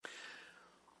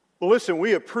Well, listen,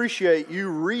 we appreciate you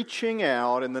reaching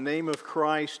out in the name of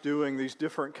Christ, doing these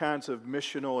different kinds of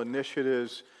missional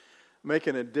initiatives,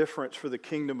 making a difference for the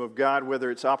kingdom of God,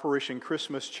 whether it's Operation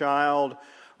Christmas Child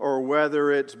or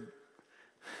whether it's,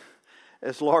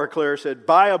 as Laura Claire said,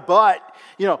 buy a butt.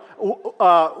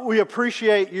 We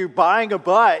appreciate you buying a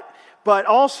butt, but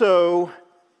also,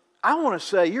 I want to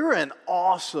say you're an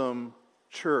awesome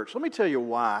church. Let me tell you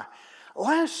why.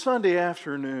 Last Sunday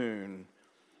afternoon,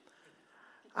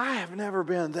 I have never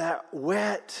been that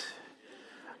wet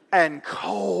and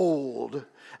cold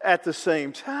at the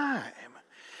same time.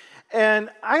 And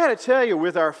I got to tell you,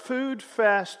 with our food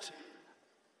truck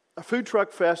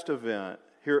fest event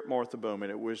here at Martha Bowman,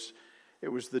 it was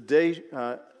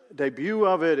the debut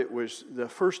of it. It was the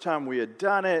first time we had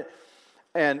done it.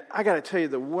 And I got to tell you,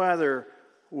 the weather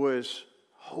was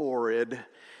horrid.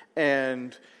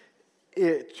 And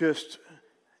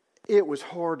it was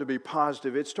hard to be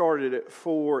positive. It started at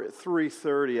 4, at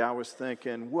 3:30, I was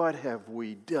thinking, what have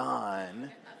we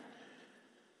done?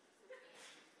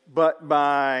 But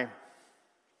by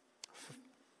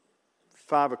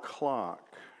 5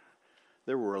 o'clock,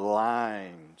 there were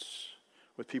lines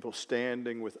with people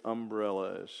standing with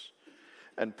umbrellas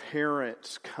and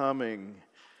parents coming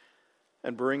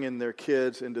and bringing their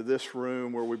kids into this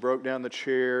room where we broke down the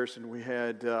chairs and we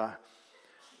had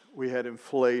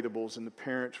inflatables, and the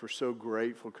parents were so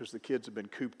grateful because the kids had been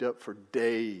cooped up for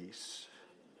days.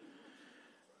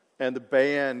 And the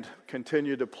band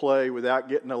continued to play without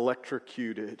getting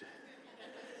electrocuted.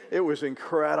 It was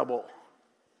incredible.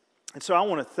 And so I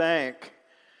want to thank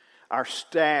our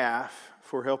staff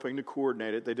for helping to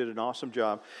coordinate it. They did an awesome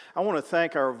job. I want to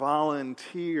thank our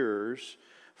volunteers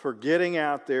for getting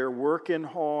out there, working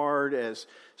hard as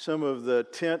some of the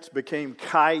tents became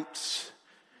kites.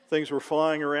 Things were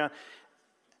flying around.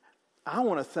 I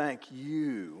want to thank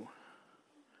you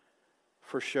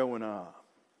for showing up.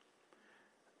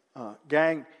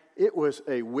 Gang, it was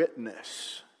a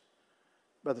witness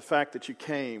by the fact that you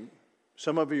came.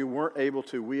 Some of you weren't able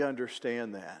to. We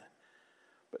understand that.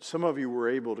 But some of you were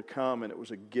able to come, and it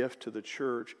was a gift to the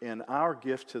church and our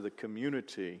gift to the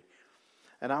community.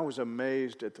 And I was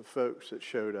amazed at the folks that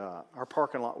showed up. Our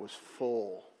parking lot was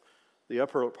full. The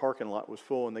upper parking lot was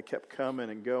full, and they kept coming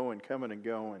and going.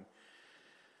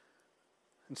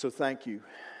 And so thank you.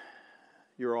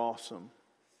 You're awesome.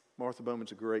 Martha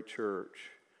Bowman's a great church,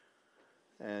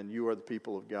 and you are the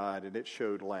people of God, and it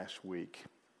showed last week.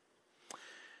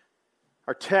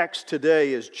 Our text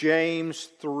today is James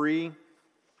 3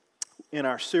 in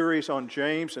our series on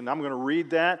James, and I'm going to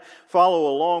read that.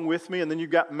 Follow along with me, and then you've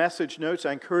got message notes.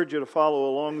 I encourage you to follow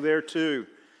along there too.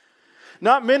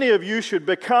 Not many of you should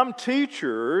become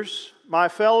teachers, my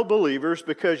fellow believers,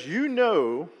 because you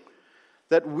know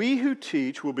that we who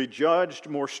teach will be judged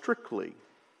more strictly.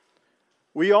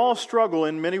 We all struggle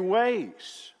in many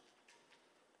ways.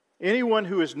 Anyone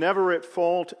who is never at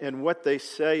fault in what they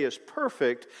say is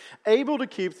perfect, able to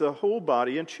keep the whole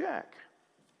body in check.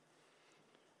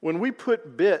 When we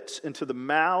put bits into the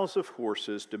mouths of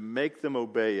horses to make them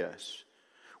obey us,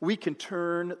 we can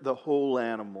turn the whole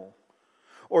animal.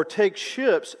 Or take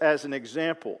ships as an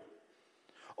example.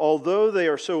 Although they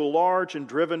are so large and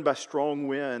driven by strong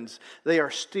winds, they are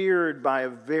steered by a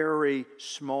very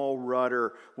small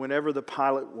rudder wherever the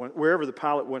pilot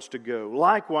wants to go.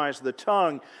 Likewise, the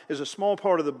tongue is a small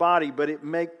part of the body, but it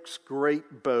makes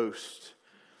great boast.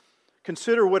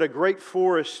 Consider when a great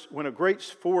forest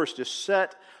is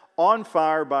set on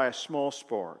fire by a small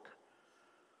spark.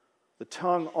 The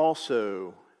tongue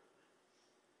also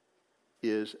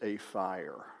is a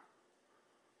fire,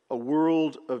 a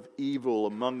world of evil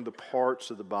among the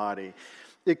parts of the body.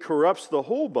 It corrupts the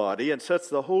whole body and sets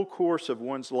the whole course of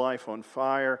one's life on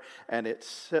fire, and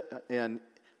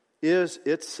is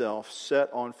itself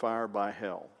set on fire by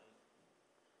hell.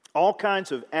 All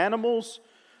kinds of animals,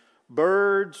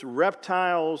 birds,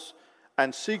 reptiles,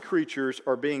 and sea creatures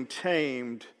are being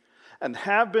tamed and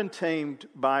have been tamed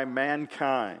by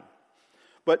mankind.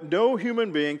 But no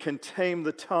human being can tame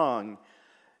the tongue.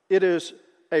 It is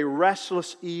a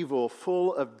restless evil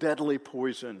full of deadly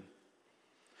poison.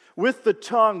 With the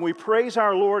tongue we praise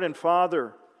our Lord and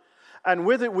Father, and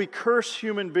with it we curse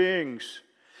human beings.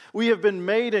 We have been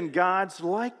made in God's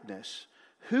likeness.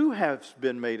 Who has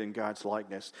been made in God's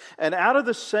likeness? And out of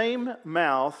the same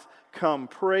mouth come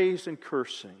praise and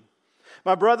cursing.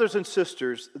 My brothers and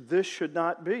sisters, this should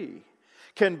not be.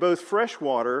 Can both fresh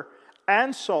water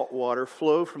and salt water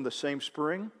flow from the same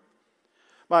spring?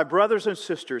 My brothers and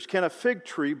sisters, can a fig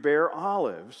tree bear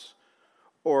olives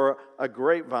or a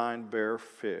grapevine bear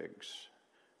figs?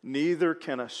 Neither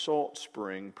can a salt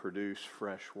spring produce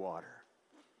fresh water.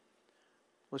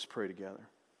 Let's pray together.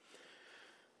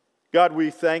 God, we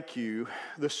thank you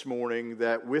this morning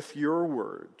that with your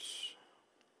words,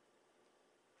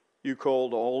 you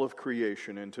called all of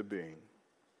creation into being.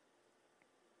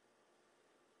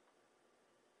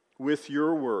 With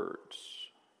your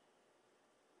words,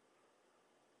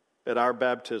 at our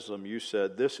baptism, you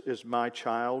said, "This is my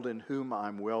child in whom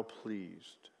I'm well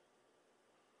pleased."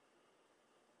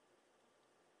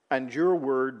 And your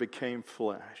word became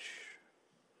flesh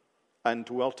and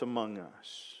dwelt among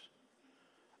us.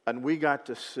 And we got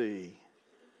to see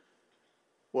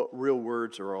what real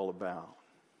words are all about.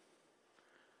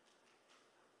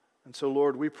 And so,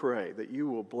 Lord, we pray that you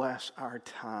will bless our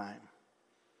time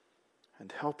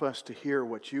and help us to hear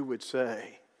what you would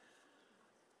say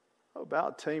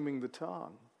about taming the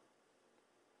tongue.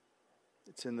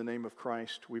 It's in the name of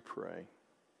Christ we pray.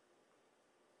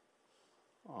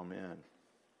 Amen.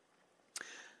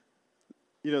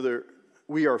 You know,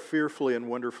 we are fearfully and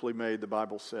wonderfully made, the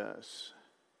Bible says.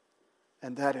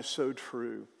 And that is so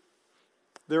true.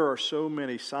 There are so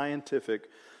many scientific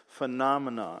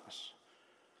phenomena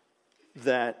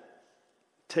that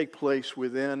take place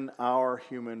within our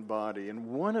human body.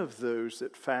 And one of those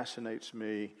that fascinates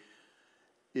me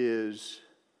is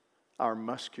our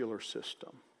muscular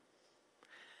system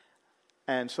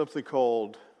and something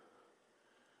called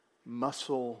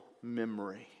muscle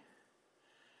memory.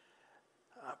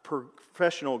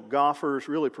 Professional golfers,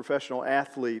 really professional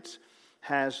athletes,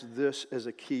 has this as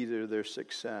a key to their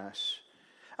success.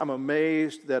 I'm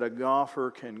amazed that a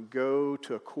golfer can go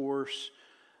to a course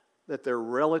that they're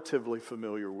relatively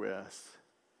familiar with,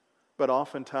 but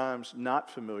oftentimes not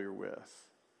familiar with.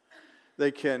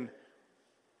 They can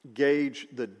gauge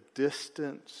the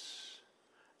distance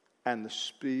and the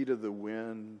speed of the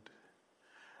wind.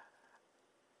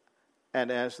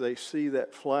 And as they see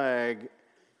that flag,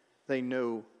 they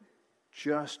know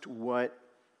just what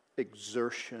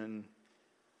exertion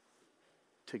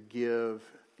to give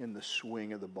in the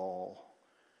swing of the ball.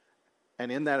 And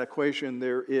in that equation,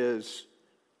 there is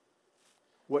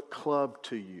what club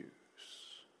to use.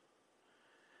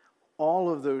 All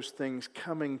of those things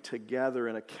coming together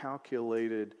in a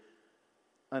calculated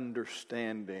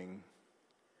understanding,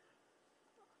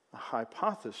 a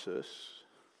hypothesis,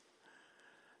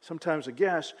 sometimes a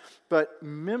guess, but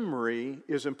memory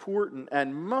is important.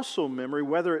 And muscle memory,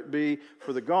 whether it be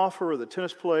for the golfer or the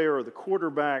tennis player or the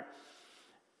quarterback,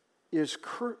 is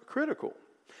critical.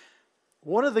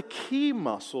 One of the key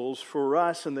muscles for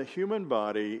us in the human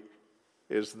body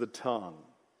is the tongue.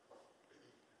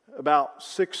 About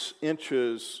 6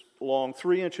 inches long,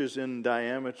 3 inches in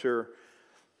diameter,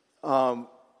 and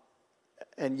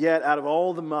yet out of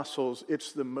all the muscles,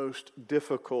 it's the most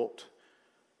difficult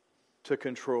to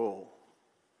control.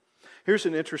 Here's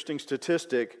an interesting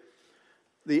statistic.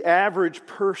 The average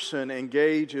person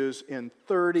engages in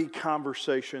 30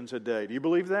 conversations a day. Do you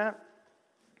believe that?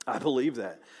 I believe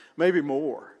that. Maybe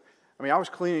more. I mean, I was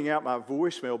cleaning out my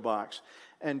voicemail box,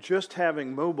 and just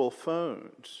having mobile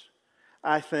phones,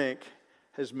 I think,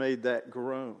 has made that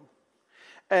grow.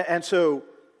 And so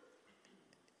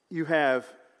you have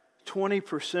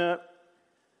 20%,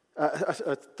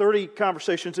 30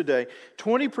 conversations a day.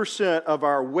 20% of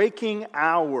our waking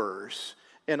hours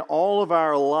in all of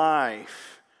our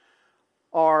life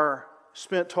are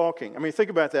spent talking. I mean, think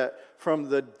about that. From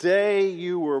the day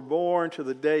you were born to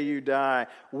the day you die,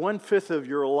 1/5 of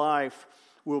your life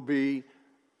will be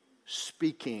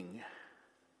speaking.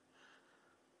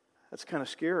 That's kind of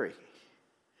scary.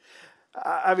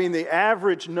 I mean, the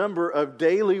average number of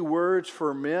daily words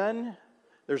for men,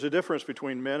 there's a difference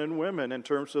between men and women in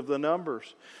terms of the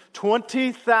numbers.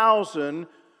 20,000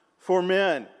 for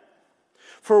men.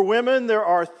 For women, there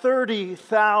are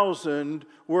 30,000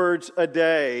 words a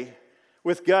day,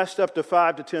 with gusts up to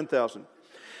 5,000 to 10,000.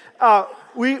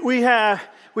 We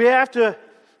have to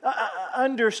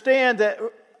understand that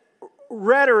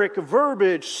rhetoric,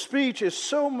 verbiage, speech is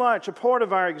so much a part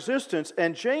of our existence,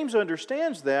 and James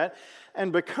understands that,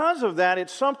 and because of that,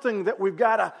 it's something that we've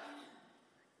got to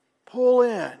pull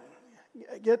in,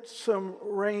 get some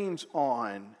reins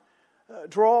on,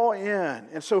 draw in.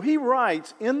 And so he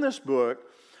writes in this book,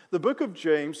 the book of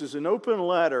James is an open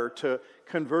letter to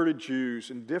converted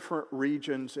Jews in different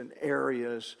regions and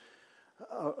areas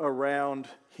around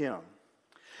him.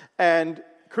 And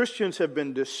Christians have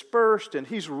been dispersed, and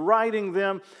he's writing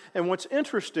them. And what's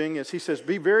interesting is he says,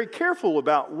 be very careful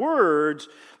about words,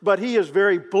 but he is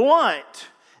very blunt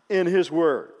in his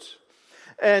words.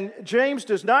 And James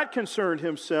does not concern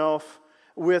himself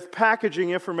with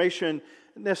packaging information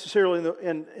necessarily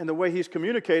in the way he's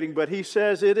communicating, but he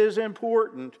says it is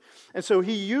important. And so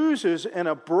he uses an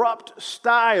abrupt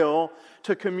style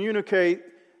to communicate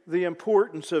the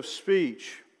importance of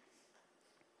speech.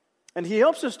 And he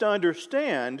helps us to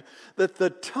understand that the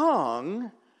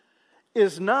tongue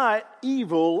is not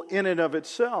evil in and of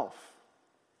itself.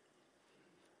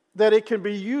 That it can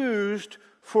be used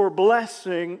for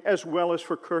blessing as well as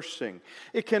for cursing.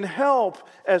 It can help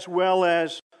as well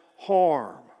as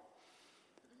harm.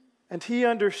 And he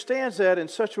understands that in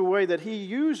such a way that he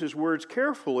uses words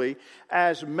carefully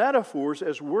as metaphors,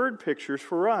 as word pictures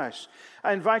for us.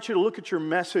 I invite you to look at your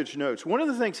message notes. One of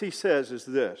the things he says is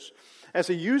this. As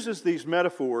he uses these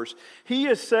metaphors, he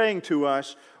is saying to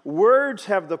us, words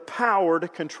have the power to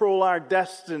control our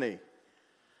destiny.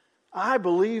 I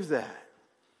believe that.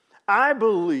 I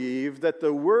believe that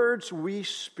the words we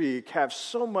speak have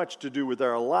so much to do with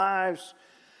our lives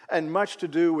and much to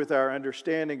do with our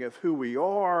understanding of who we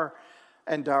are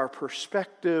and our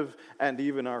perspective and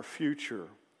even our future.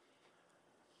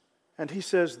 And he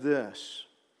says this,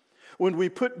 when we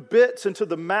put bits into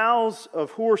the mouths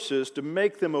of horses to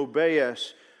make them obey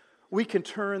us, we can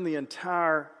turn the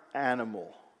entire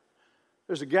animal.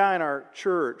 There's a guy in our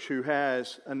church who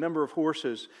has a number of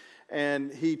horses,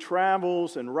 and he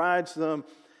travels and rides them.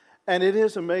 And it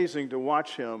is amazing to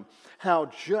watch him, how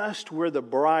just where the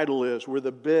bridle is, where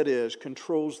the bit is,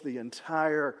 controls the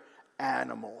entire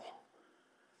animal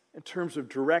in terms of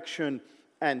direction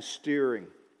and steering.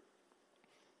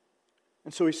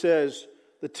 And so he says,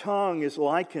 the tongue is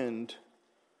likened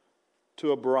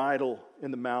to a bridle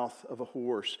in the mouth of a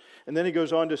horse. And then he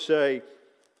goes on to say,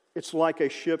 it's like a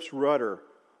ship's rudder.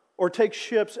 Or take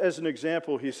ships as an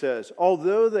example, he says.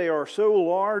 Although they are so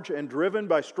large and driven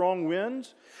by strong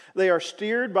winds, they are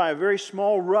steered by a very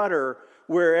small rudder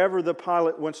wherever the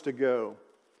pilot wants to go.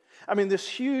 I mean, this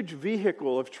huge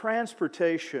vehicle of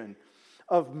transportation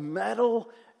of metal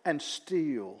and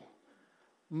steel,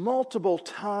 multiple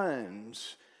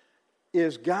tons,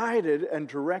 is guided and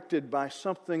directed by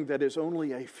something that is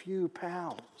only a few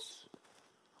pounds.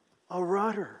 A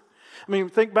rudder. I mean,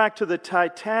 think back to the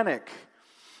Titanic.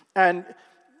 And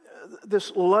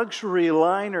this luxury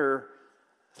liner,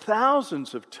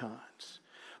 thousands of tons.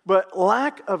 But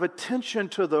lack of attention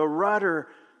to the rudder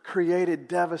created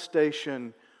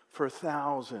devastation for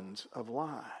thousands of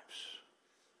lives.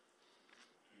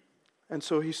 And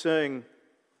so he's saying,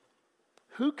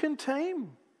 who can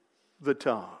tame the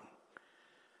tongue?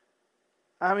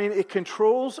 I mean, it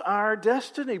controls our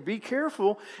destiny. Be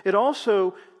careful. It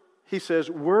also, he says,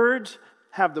 words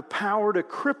have the power to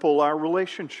cripple our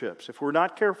relationships if we're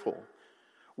not careful.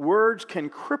 Words can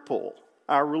cripple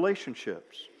our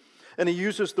relationships. And he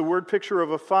uses the word picture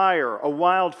of a fire, a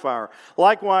wildfire.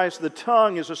 Likewise, the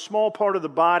tongue is a small part of the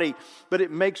body, but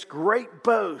it makes great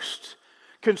boast.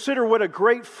 Consider what a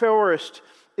great forest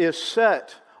is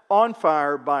set on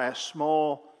fire by a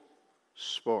small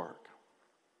spark.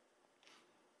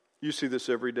 You see this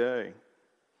every day.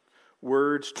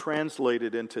 Words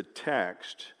translated into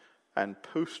text and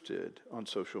posted on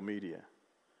social media.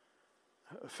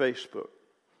 Facebook.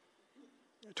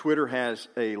 Twitter has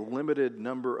a limited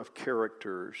number of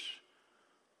characters,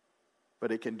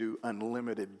 but it can do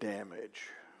unlimited damage.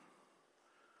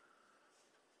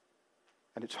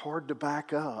 And it's hard to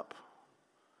back up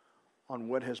on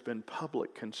what has been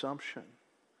public consumption.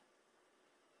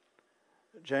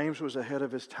 James was ahead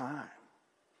of his time.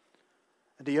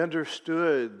 And he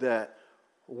understood that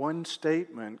one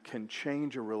statement can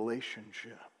change a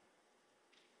relationship.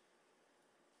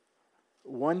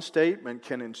 One statement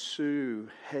can ensue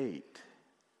hate.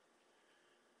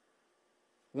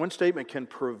 One statement can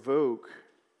provoke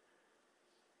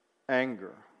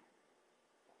anger.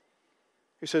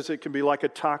 He says it can be like a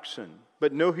toxin,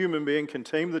 but no human being can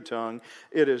tame the tongue.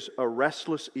 It is a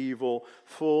restless evil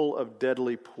full of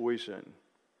deadly poison.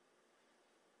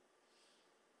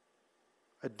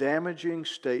 A damaging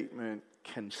statement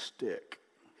can stick.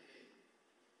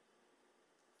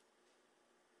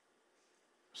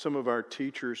 Some of our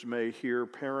teachers may hear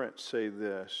parents say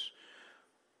this,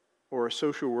 or a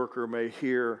social worker may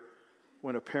hear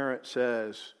when a parent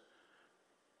says,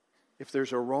 if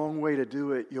there's a wrong way to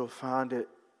do it, you'll find it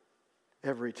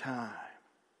every time.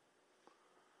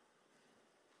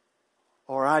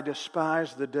 Or I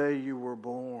despise the day you were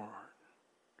born.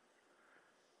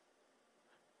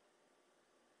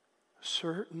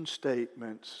 Certain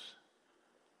statements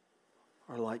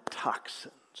are like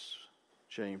toxins,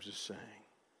 James is saying.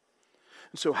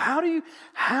 And so how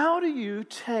do you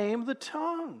tame the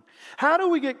tongue? How do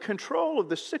we get control of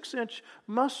the 6-inch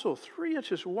muscle, 3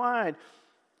 inches wide,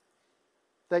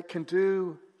 that can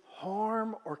do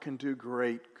harm or can do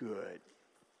great good?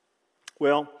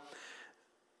 Well,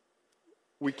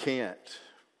 we can't.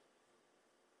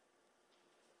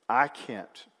 I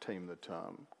can't tame the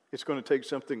tongue. It's going to take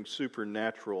something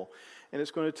supernatural, and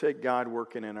it's going to take God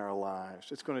working in our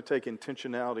lives. It's going to take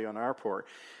intentionality on our part.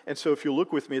 And so if you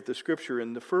look with me at the scripture,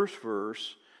 in the first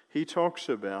verse, he talks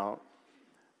about,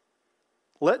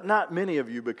 let not many of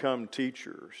you become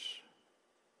teachers.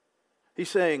 He's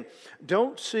saying,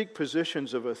 don't seek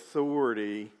positions of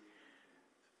authority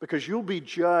because you'll be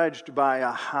judged by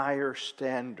a higher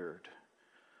standard,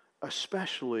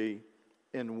 especially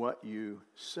in what you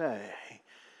say.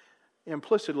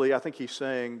 Implicitly, I think he's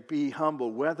saying, be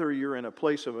humble, whether you're in a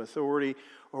place of authority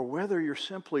or whether you're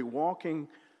simply walking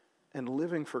and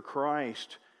living for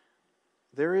Christ.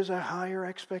 There is a higher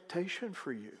expectation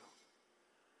for you.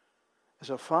 As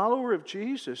a follower of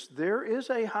Jesus, there is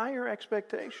a higher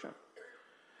expectation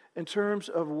in terms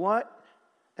of what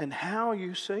and how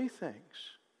you say things.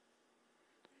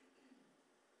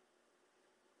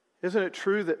 Isn't it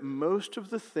true that most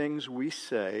of the things we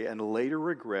say and later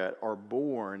regret are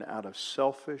born out of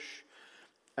selfish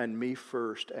and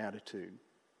me-first attitude?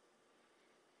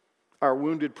 Our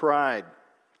wounded pride,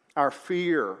 our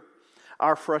fear,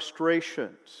 our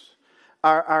frustrations,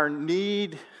 our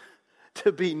need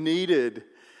to be needed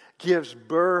gives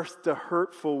birth to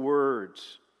hurtful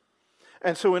words.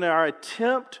 And so in our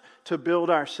attempt to build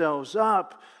ourselves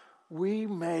up, we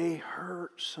may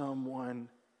hurt someone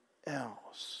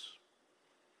else.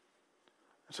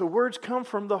 So words come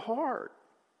from the heart.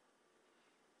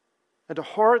 And a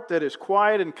heart that is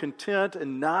quiet and content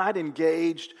and not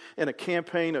engaged in a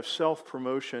campaign of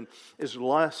self-promotion is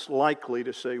less likely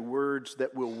to say words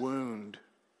that will wound.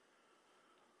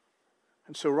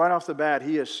 And so right off the bat,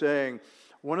 he is saying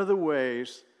one of the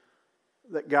ways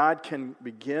that God can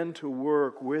begin to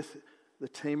work with the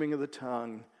taming of the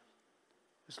tongue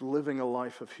is living a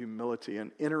life of humility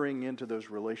and entering into those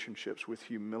relationships with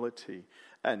humility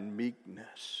and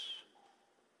meekness.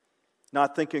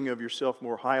 Not thinking of yourself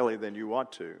more highly than you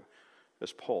ought to,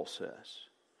 as Paul says.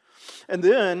 And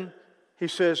then he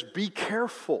says, be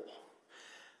careful.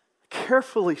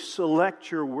 Carefully select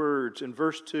your words in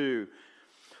verse 2.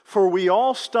 For we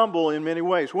all stumble in many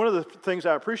ways. One of the things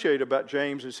I appreciate about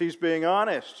James is he's being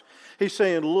honest. He's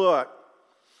saying, look,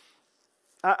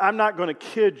 I'm not going to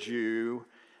kid you.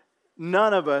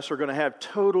 None of us are going to have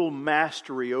total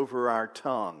mastery over our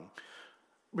tongue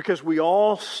because we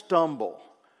all stumble,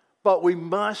 but we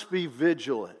must be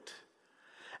vigilant.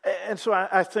 And so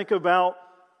I think about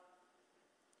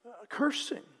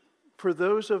cursing for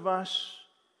those of us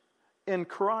in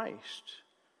Christ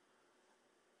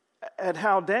and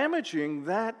how damaging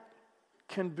that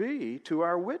can be to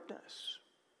our witness.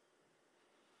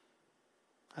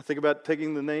 I think about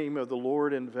taking the name of the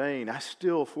Lord in vain.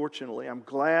 Fortunately, I'm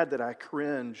glad that I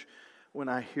cringe when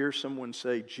I hear someone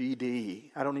say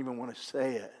GD. I don't even want to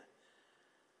say it.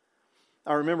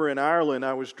 I remember in Ireland,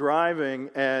 I was driving,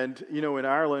 and in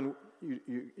Ireland,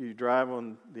 you drive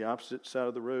on the opposite side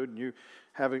of the road, and you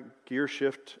have a gear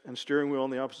shift and steering wheel on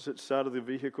the opposite side of the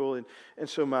vehicle. And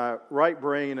so my right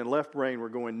brain and left brain were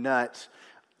going nuts.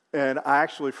 And I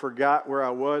actually forgot where I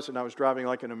was, and I was driving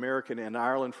like an American in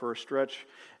Ireland for a stretch,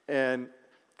 and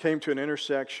came to an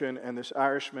intersection, and this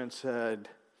Irishman said,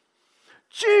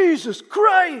 Jesus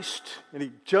Christ! And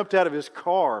he jumped out of his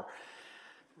car.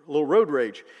 A little road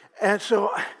rage. And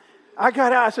so I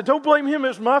got out. I said, don't blame him.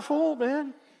 It's my fault,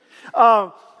 man.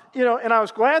 And I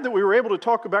was glad that we were able to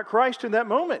talk about Christ in that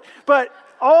moment. But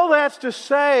all that's to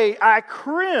say, I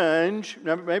cringe.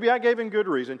 Now, maybe I gave him good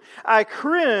reason. I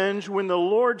cringe when the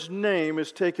Lord's name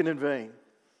is taken in vain.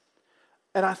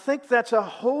 And I think that's a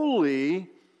holy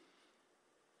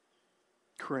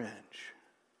cringe.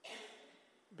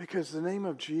 Because the name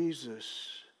of Jesus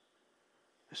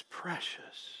is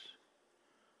precious.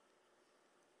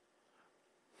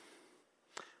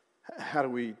 How do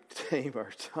we tame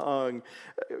our tongue?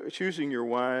 Choosing your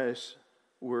wise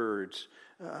words.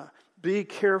 Be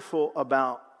careful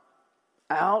about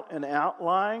out and out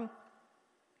lying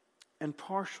and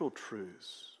partial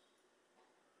truths.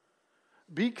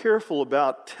 Be careful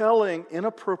about telling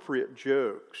inappropriate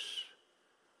jokes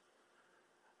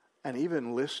and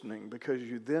even listening, because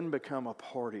you then become a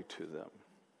party to them.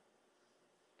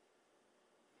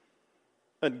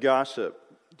 And gossip.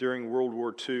 During World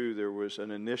War II, there was an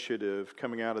initiative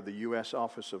coming out of the U.S.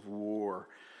 Office of War,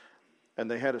 and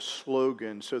they had a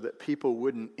slogan so that people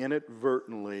wouldn't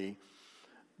inadvertently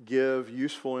give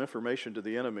useful information to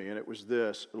the enemy, and it was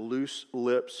this: loose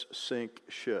lips sink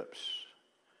ships.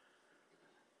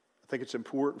 I think it's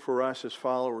important for us as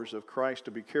followers of Christ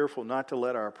to be careful not to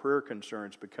let our prayer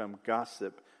concerns become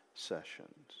gossip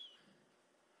sessions.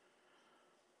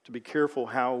 To be careful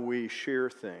how we share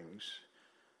things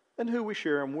and who we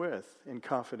share them with in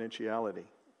confidentiality.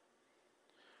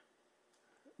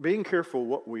 being careful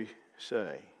what we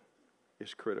say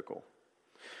is critical.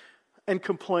 And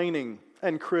complaining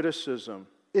and criticism.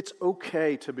 It's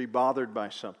okay to be bothered by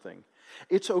something.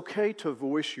 It's okay to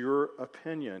voice your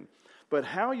opinion. But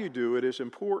how you do it is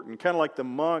important. Kind of like the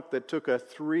monk that took a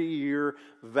 3-year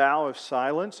vow of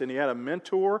silence, and he had a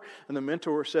mentor, and the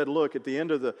mentor said, look, at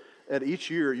each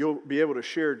year, you'll be able to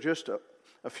share just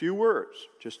a few words,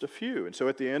 just a few. And so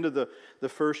at the end of the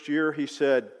first year, he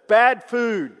said, bad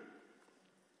food.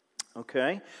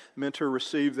 Okay, mentor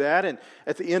received that. And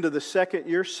at the end of the second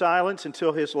year, silence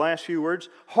until his last few words,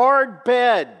 hard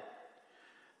bed.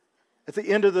 At the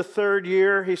end of the third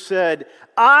year, he said,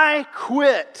 I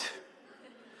quit.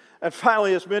 And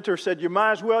finally, his mentor said, you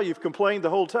might as well, you've complained the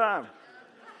whole time.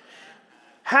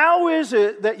 How is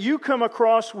it that you come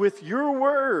across with your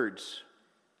words?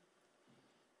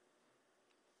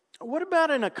 What about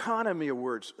an economy of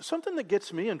words? Something that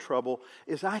gets me in trouble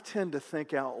is I tend to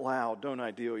think out loud, don't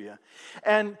I, Delia?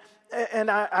 And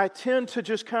I tend to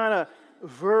just kind of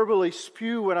verbally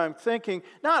spew what I'm thinking,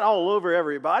 not all over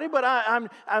everybody, but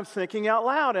I'm thinking out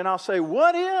loud, and I'll say,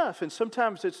 what if? And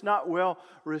sometimes it's not well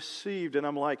received, and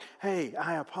I'm like, hey,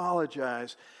 I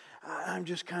apologize. I'm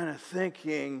just kind of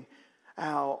thinking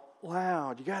out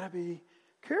loud. You got to be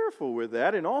careful with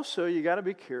that, and also you got to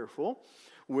be careful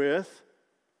with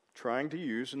trying to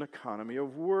use an economy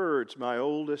of words. My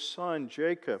oldest son,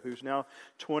 Jacob, who's now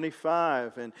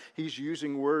 25, and he's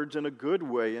using words in a good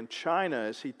way in China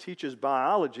as he teaches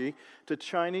biology to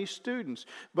Chinese students.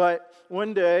 But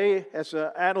one day, as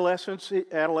an adolescent,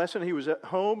 he was at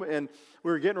home, and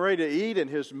we were getting ready to eat, and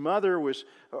his mother was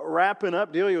wrapping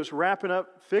up, Delia was wrapping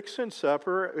up, fixing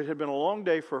supper. It had been a long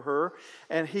day for her,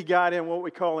 and he got in what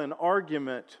we call an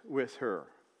argument with her.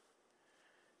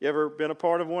 You ever been a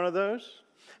part of one of those?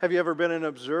 Have you ever been an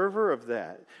observer of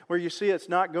that? Where you see it's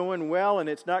not going well and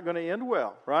it's not going to end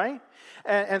well, right?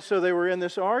 And so they were in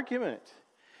this argument.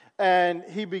 And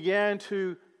he began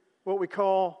to, what we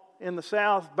call in the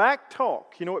South, back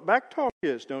talk. You know what back talk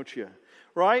is, don't you?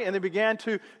 Right? And they began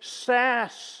to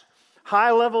sass.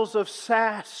 High levels of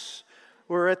sass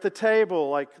were at the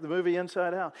table, like the movie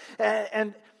Inside Out.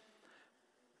 And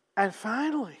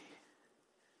finally,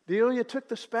 Delia took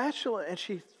the spatula and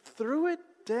she threw it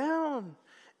down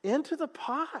into the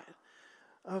pot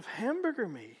of hamburger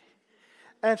meat.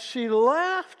 And she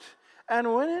left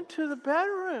and went into the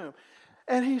bedroom.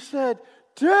 And he said,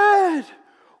 Dad,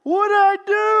 what'd I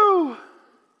do?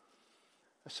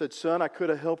 I said, son, I could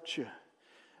have helped you.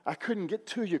 I couldn't get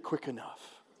to you quick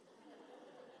enough.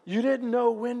 You didn't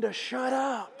know when to shut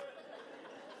up.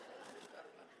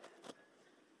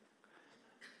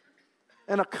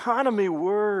 An economy of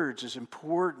words is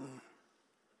important.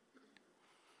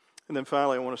 And then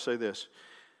finally, I want to say this.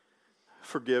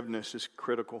 Forgiveness is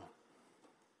critical.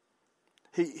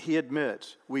 He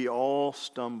admits we all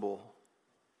stumble.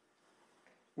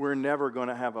 We're never going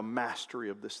to have a mastery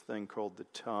of this thing called the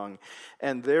tongue.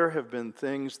 And there have been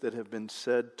things that have been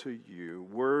said to you,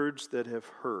 words that have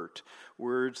hurt,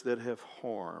 words that have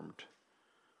harmed.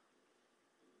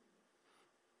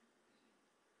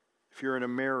 If you're in a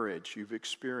marriage, you've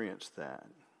experienced that.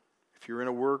 If you're in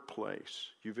a workplace,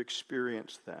 you've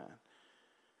experienced that.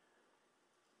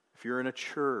 If you're in a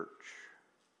church,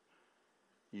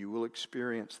 you will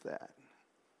experience that.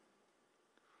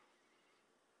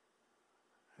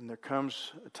 And there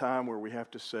comes a time where we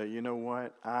have to say, you know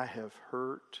what? I have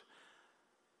hurt,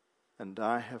 and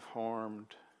I have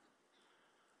harmed,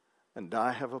 and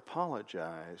I have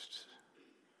apologized,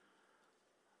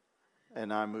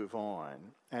 and I move on.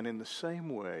 And in the same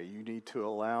way, you need to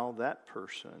allow that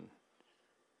person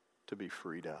to be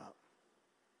freed up.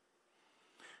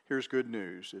 Here's good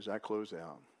news as I close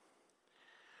out.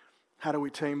 How do we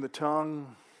tame the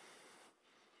tongue?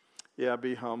 Yeah,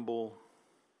 be humble.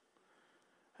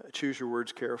 Choose your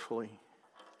words carefully.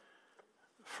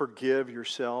 Forgive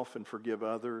yourself and forgive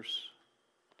others.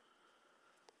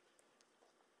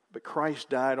 But Christ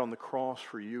died on the cross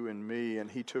for you and me,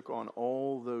 and He took on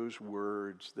all those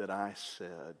words that I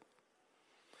said.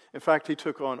 In fact, He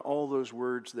took on all those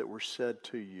words that were said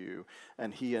to you,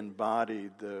 and He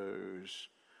embodied those.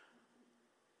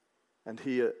 And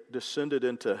He descended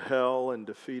into hell and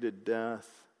defeated death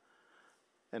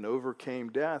and overcame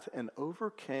death and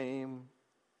overcame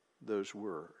those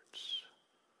words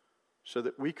so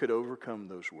that we could overcome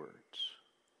those words.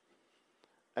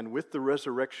 And with the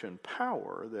resurrection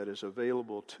power that is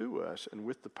available to us and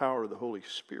with the power of the Holy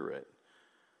Spirit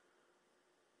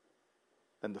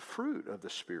and the fruit of the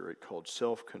Spirit called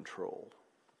self-control,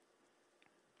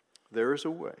 there is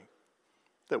a way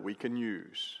that we can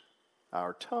use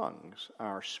our tongues,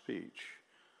 our speech,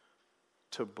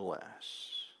 to bless.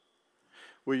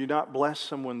 Will you not bless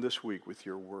someone this week with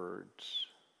your words?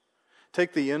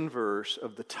 Take the inverse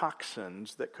of the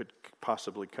toxins that could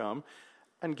possibly come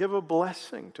and give a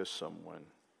blessing to someone.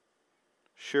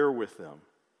 Share with them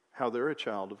how they're a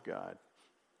child of God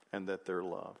and that they're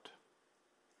loved.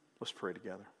 Let's pray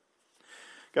together.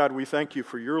 God, we thank you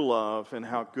for your love and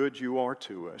how good you are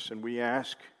to us. And we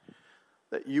ask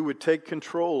that you would take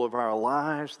control of our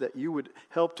lives, that you would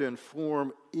help to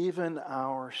inform even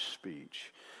our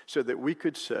speech, so that we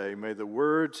could say, may the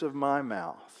words of my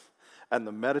mouth and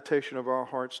the meditation of our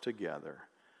hearts together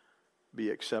be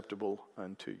acceptable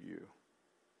unto you.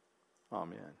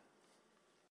 Amen.